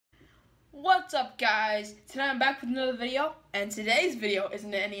What's up, guys? Today I'm back with another video, and today's video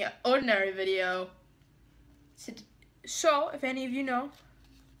isn't any ordinary video. So, if any of you know,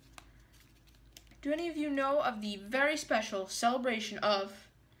 do any of you know of the very special celebration of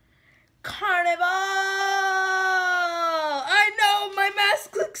Carnival? I know, my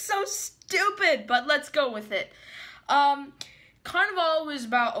mask looks so stupid, but let's go with it. Carnival was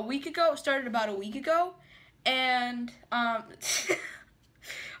about a week ago, started about a week ago, and,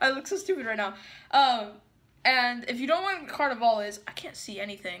 I look so stupid right now. And if you don't know what Carnival is, I can't see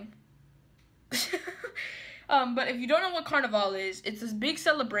anything. But if you don't know what Carnival is, it's this big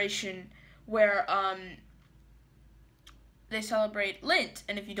celebration where, they celebrate Lent.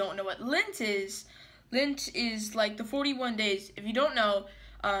 And if you don't know what Lent is like the 41 days. If you don't know,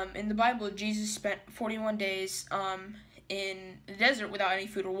 in the Bible, Jesus spent 41 days, in the desert without any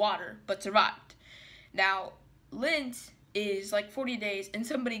food or water, but survived. Now, Lent is like 40 days and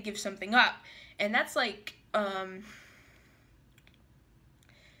somebody gives something up, and that's like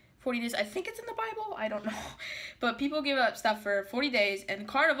 40 days. I think it's in the Bible, I don't know, but people give up stuff for 40 days, and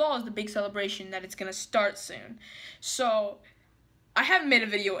Carnival is the big celebration that it's gonna start soon. So I haven't made a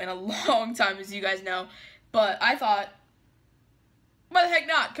video in a long time, as you guys know, but I thought, why the heck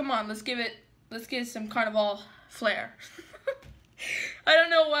not? Come on, let's give it some Carnival flair. I don't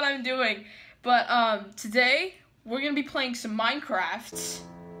know what I'm doing, but today we're gonna be playing some Minecraft,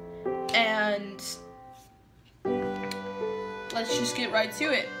 and let's just get right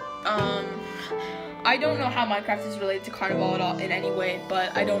to it. I don't know how Minecraft is related to Carnival at all in any way,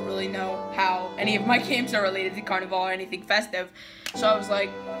 but I don't really know how any of my games are related to Carnival or anything festive. So I was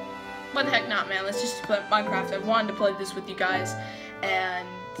like, what the heck not, man, let's just play Minecraft. I wanted to play this with you guys, and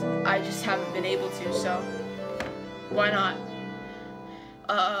I just haven't been able to, so why not?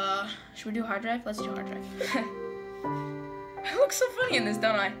 Should we do hard drive? Let's do hard drive. I look so funny in this,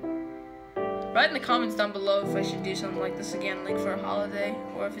 don't I? Write in the comments down below if I should do something like this again, like for a holiday,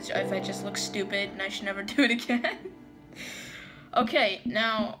 or if I just look stupid and I should never do it again. Okay,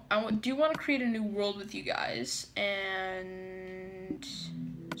 now I do want to create a new world with you guys, and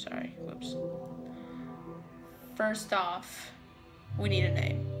sorry, whoops. First off, we need a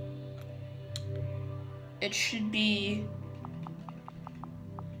name. It should be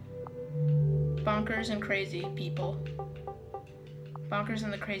Bonkers and Crazy People. Bonkers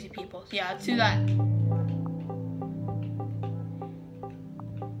and the Crazy People. Yeah, let's do that.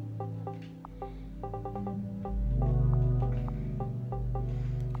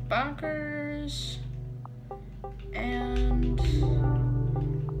 Bonkers and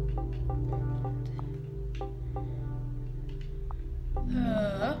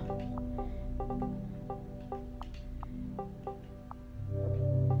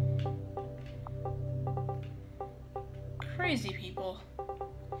Crazy People.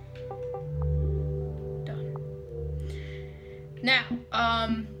 Done. Now,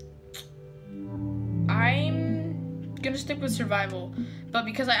 I'm gonna stick with survival, but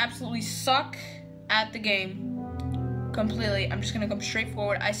because I absolutely suck at the game completely, I'm just gonna go straight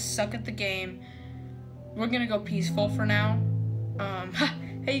forward. I suck at the game. We're gonna go peaceful for now.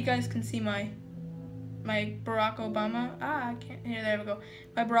 Hey, you guys can see my Barack Obama. I can't. Here, there we go.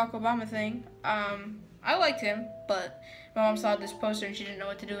 My Barack Obama thing. I liked him, but my mom saw this poster and she didn't know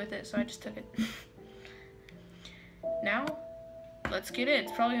what to do with it, so I just took it. Now, let's get it.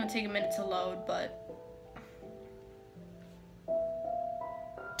 It's probably gonna take a minute to load, but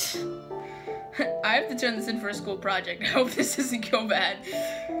I have to turn this in for a school project. I hope this doesn't go bad.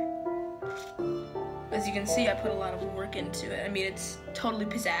 As you can see, I put a lot of work into it. I mean, it's totally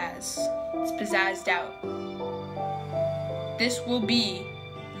pizzazz. It's pizzazzed out. This will be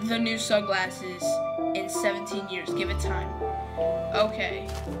the new sunglasses in 17 years. Give it time. Okay.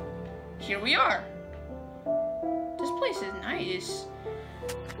 Here we are. This place is nice.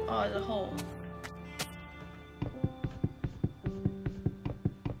 Oh, there's a hole.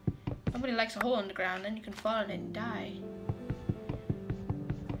 Nobody likes a hole in the ground, then you can fall in it and die.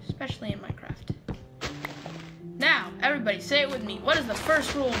 Especially in Minecraft. Now, everybody, say it with me. What is the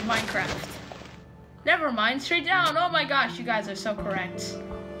first rule of Minecraft? Never mind, straight down. Oh my gosh, you guys are so correct.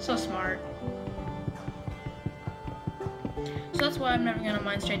 So smart. So that's why I'm never gonna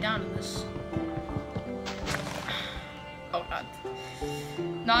mine straight down in this. Oh god.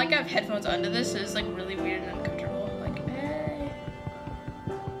 Not like I have headphones under this, so it's like really weird and uncomfortable. Like, hey.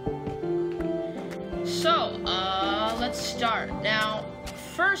 So, let's start. Now,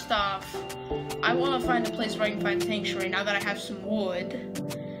 first off, I wanna find a place where I can find sanctuary now that I have some wood.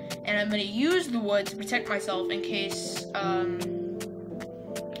 And I'm gonna use the wood to protect myself in case,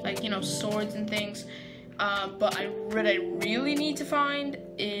 like, you know, swords and things. But what I really need to find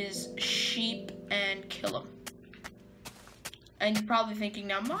is sheep and kill them. And you're probably thinking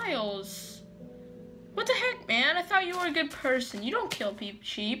now, Miles, what the heck, man? I thought you were a good person. You don't kill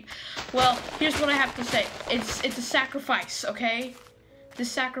sheep. Well, here's what I have to say. It's a sacrifice, okay?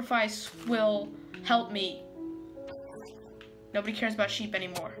 This sacrifice will help me. Nobody cares about sheep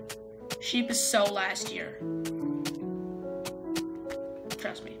anymore. Sheep is so last year.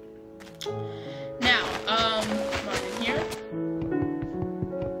 Trust me. Now, come on in here.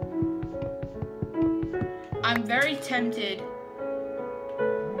 I'm very tempted.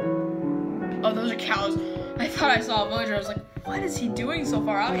 Oh, those are cows. I thought I saw a villager. I was like, what is he doing so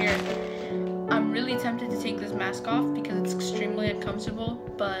far out here? I'm really tempted to take this mask off because it's extremely uncomfortable,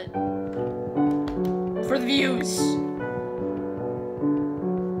 but for the views.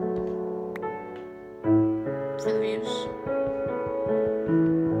 For the views.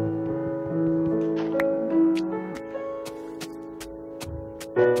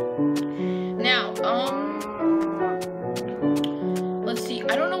 Now, let's see.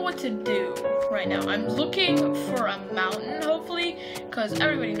 I don't know what to do right now. I'm looking for a mountain, hopefully, because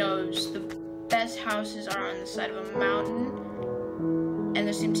everybody knows the best houses are on the side of a mountain, and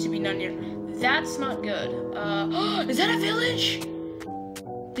there seems to be none near. That's not good. Is that a village?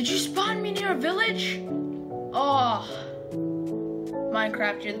 Did you spawn me near a village? Oh,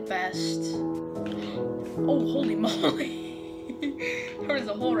 Minecraft, you're the best. Oh, holy moly. There was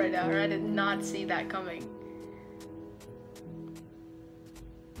a hole right now, I did not see that coming.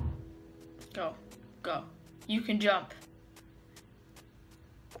 Go, go. You can jump.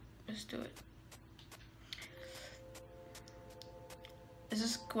 Let's do it. Is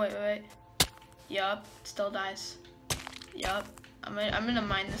this, wait. Yup, still dies. Yup. I'm gonna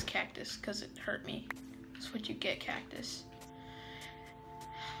mine this cactus because it hurt me. That's what you get, cactus.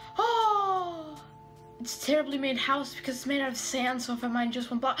 Oh! It's a terribly made house because it's made out of sand, so if I mine just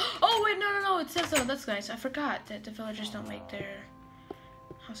one block. Oh, wait, no, it says so. That's nice. I forgot that the villagers don't make their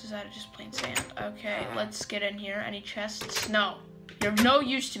houses out of just plain sand. Okay, let's get in here. Any chests? No. You're of no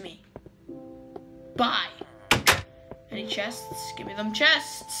use to me. Bye. Any chests? Give me them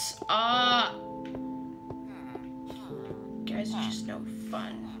chests. You guys are just no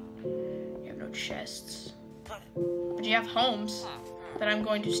fun. You have no chests. But you have homes that I'm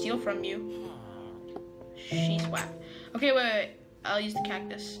going to steal from you. She's whack. Okay, wait. I'll use the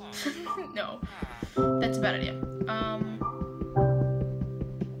cactus. No. That's a bad idea.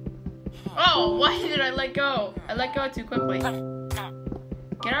 Oh, why did I let go? I let go too quickly.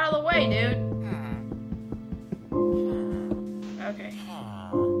 Get out of the way, dude. Okay.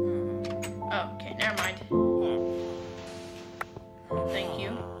 Oh, okay, never mind. Thank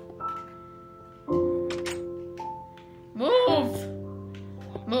you. Move!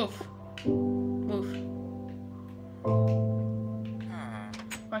 Move. Move.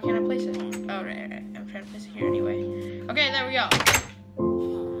 Why can't I place it? Oh, right. I'm trying to place it here anyway. Okay, there we go.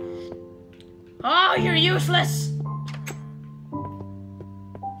 Oh, you're useless!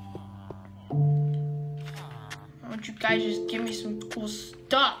 Why don't you guys just give me some cool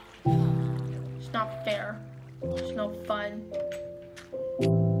stuff? It's not fair. It's no fun.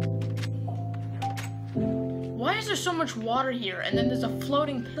 Why is there so much water here and then there's a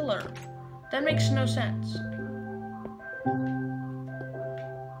floating pillar? That makes no sense.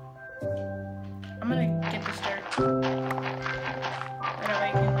 I'm gonna get this dirt. That way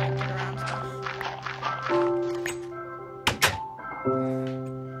I can like get around stuff.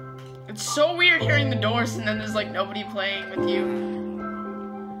 It's so weird hearing the doors and then there's like nobody playing with you.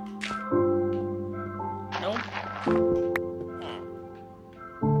 Nope.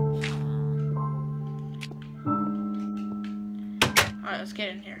 Alright, let's get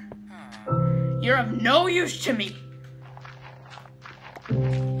in here. You're of no use to me.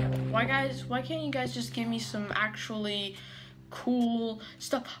 Why can't you guys just give me some actually cool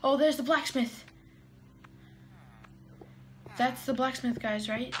stuff? Oh, there's the blacksmith. That's the blacksmith, guys,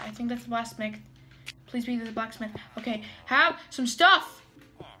 right? I think that's the blacksmith. Please be the blacksmith. Okay, have some stuff.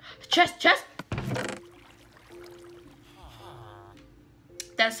 Chest.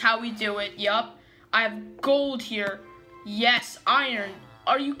 That's how we do it, yup. I have gold here. Yes, iron.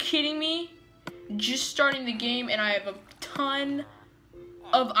 Are you kidding me? Just starting the game and I have a ton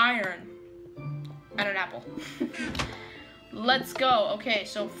of iron. And an apple. Let's go. Okay,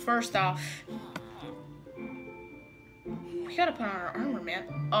 so first off, we gotta put on our armor, man.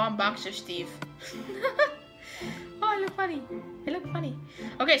 Oh, I'm Boxer Steve. Oh, I look funny.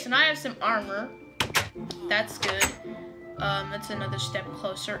 Okay, so now I have some armor. That's good. That's another step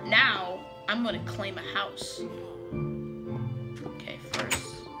closer. Now, I'm gonna claim a house. Okay,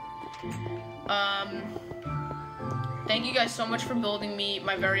 first. Thank you guys so much for building me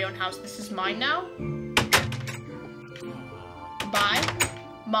my very own house. This is mine now. Bye.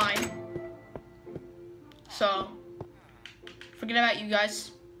 Mine. So, forget about you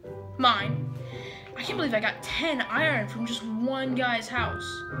guys. Mine. I can't believe I got 10 iron from just one guy's house.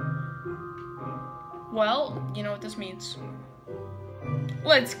 Well, you know what this means.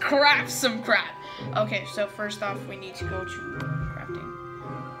 Let's craft some crap. Okay, so first off, we need to go to crafting.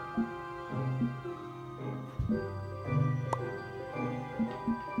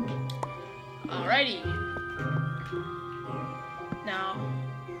 Alrighty. Now,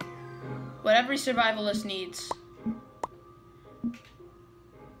 what every survivalist needs.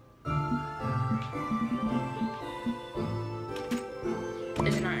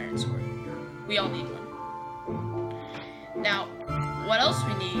 Is an iron sword. We all need one. Now, what else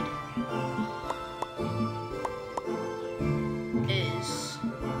we need is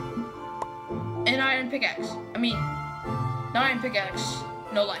an iron pickaxe. I mean, no iron pickaxe,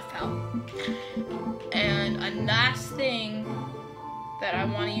 no life, pal. And a last thing that I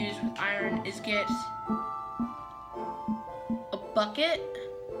want to use with iron is get a bucket,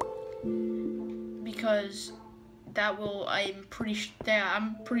 because that will, I'm pretty sure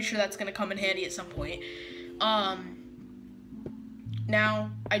that's gonna come in handy at some point. Now,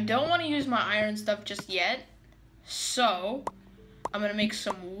 I don't want to use my iron stuff just yet, so I'm gonna make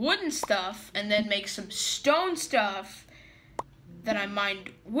some wooden stuff and then make some stone stuff that I mined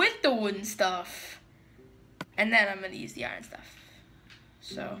with the wooden stuff, and then I'm gonna use the iron stuff.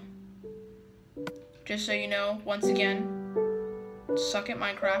 So, just so you know, once again, suck at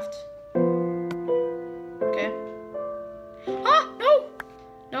Minecraft. Okay? Ah, no!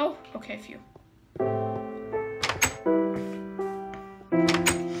 No? Okay, phew.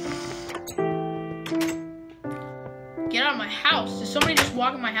 Get out of my house. Did somebody just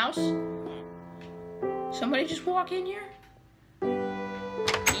walk in my house? Somebody just walk in here?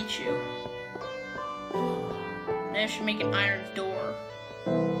 Eat you. Maybe I should make an iron door. I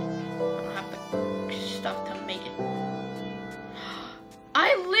don't have the stuff to make it.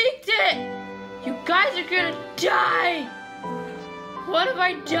 I leaked it! You guys are gonna die! What have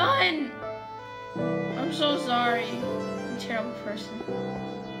I done? I'm so sorry. I'm a terrible person.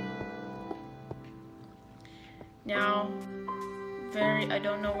 Now, I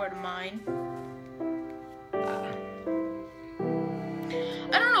don't know where to mine.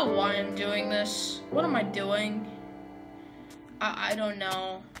 I don't know why I'm doing this. What am I doing? I don't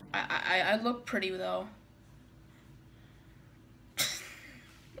know. I look pretty though.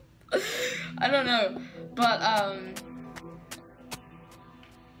 I don't know. But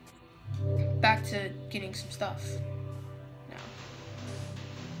back to getting some stuff. Now.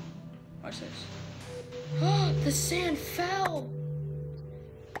 Watch this. Oh, the sand fell!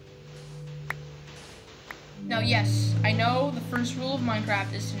 Now, yes, I know the first rule of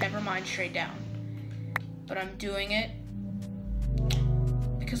Minecraft is to never mine straight down. But I'm doing it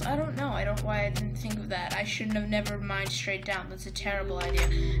because I don't know. Why I didn't think of that. I shouldn't have never mined straight down. That's a terrible idea.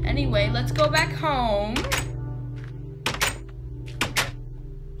 Anyway, let's go back home.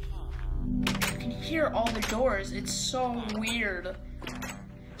 You can hear all the doors. It's so weird.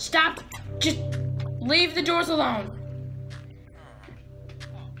 Stop! Just leave the doors alone.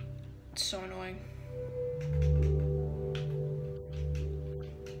 It's so annoying.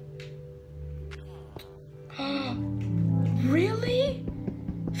 Really?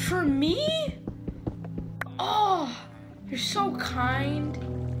 For me? Oh, you're so kind.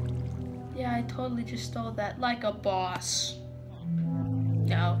 Yeah, I totally just stole that like a boss.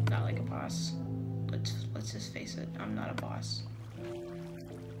 No, not like a boss. Let's just face it. I'm not a boss.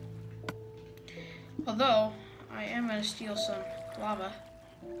 Although, I am gonna steal some lava.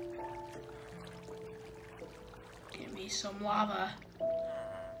 Give me some lava.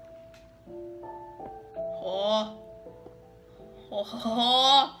 Oh.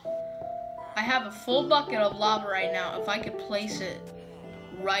 Oh. I have a full bucket of lava right now. If I could place it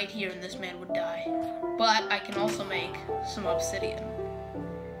right here, and this man would die. But I can also make some obsidian.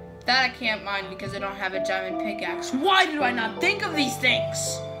 That I can't mine because I don't have a diamond pickaxe. Why did I not think of these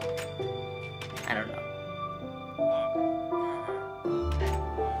things? I don't know.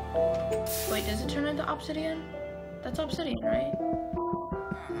 Wait, does it turn into obsidian? That's obsidian, right?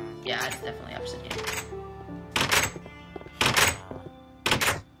 Yeah, it's definitely obsidian.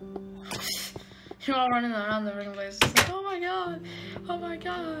 You're all running around the freaking place. It's like, oh my god, oh my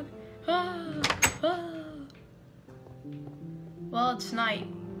god. Ah, ah. Well, it's night.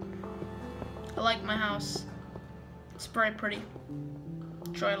 I like my house. It's very pretty.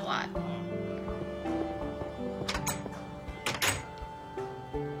 Enjoy it a lot.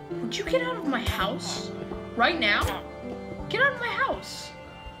 Would you get out of my house right now? Get out of my house.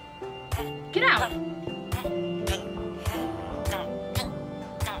 Get out.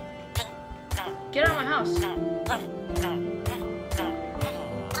 Get out of my house.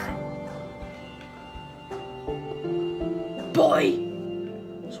 Boy!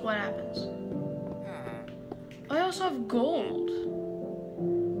 So what happens? I also have gold.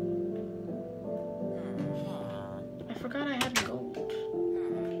 I forgot I had gold.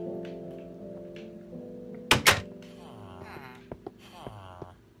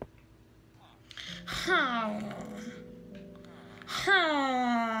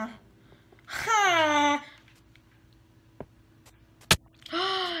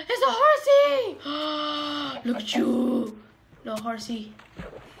 It's a horsey! Look at you, little horsey.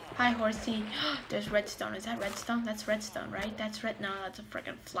 Hi, horsey. There's redstone. Is that redstone? That's redstone, right? That's red. No, that's a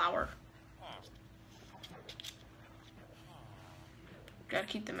freaking flower. Gotta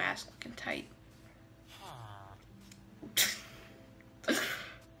keep the mask looking tight.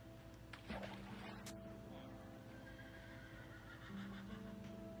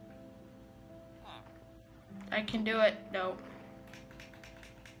 I can do it. No.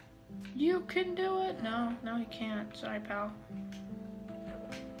 You can do it. No, no, you can't. Sorry, pal.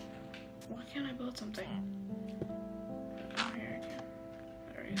 Why can't I build something? Oh, here I can.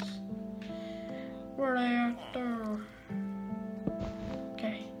 There he is. Where'd I at there?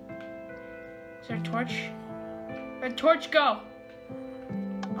 Okay. Is there a torch? Where'd the torch go?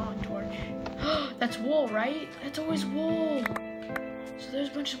 Oh, a torch. That's wool, right? That's always wool. So there's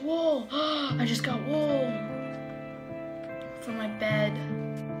a bunch of wool. I just got wool for my bed.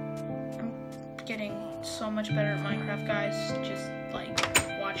 I'm getting so much better at Minecraft, guys. Just like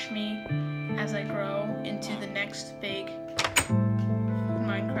watch me as I grow into the next big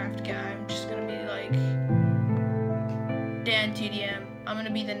Minecraft guy. I'm just gonna be like Dan TDM. I'm gonna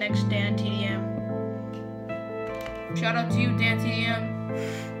be the next Dan TDM. Shout out to you, Dan TDM.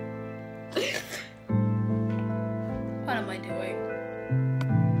 What am I doing?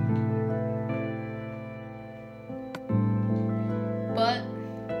 But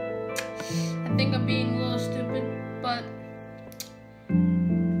I think I'm being a little stupid, but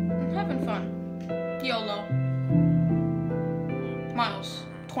I'm having fun. YOLO. Miles,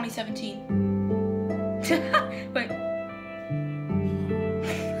 2017. Wait.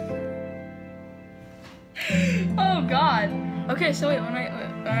 Oh God. Okay, so wait, when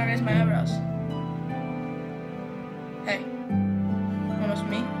I raise my eyebrows. Hey. Almost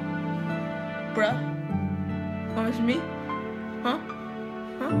me? Bruh? Almost me? Huh?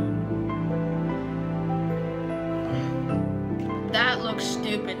 Huh? That looks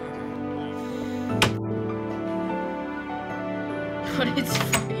stupid. But it's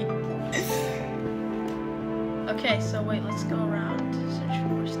funny. Okay, so wait, let's go around, search for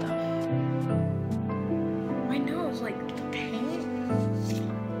more stuff. My nose, like, pain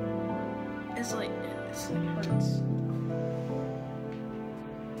is like, it's like hurts.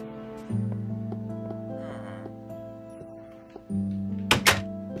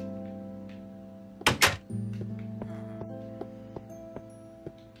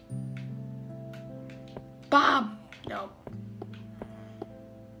 Bob! Nope.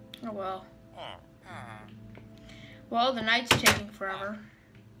 Oh well. Well, the night's taking forever.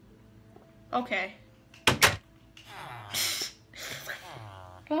 Okay.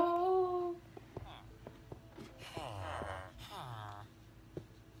 Oh.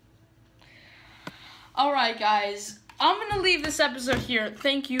 Alright, guys. I'm gonna leave this episode here.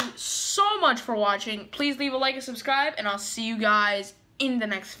 Thank you so much for watching. Please leave a like and subscribe, and I'll see you guys in the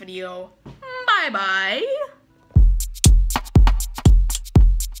next video. Bye-bye.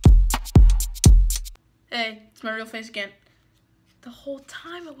 Hey, it's my real face again. The whole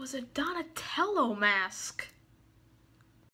time it was a Donatello mask.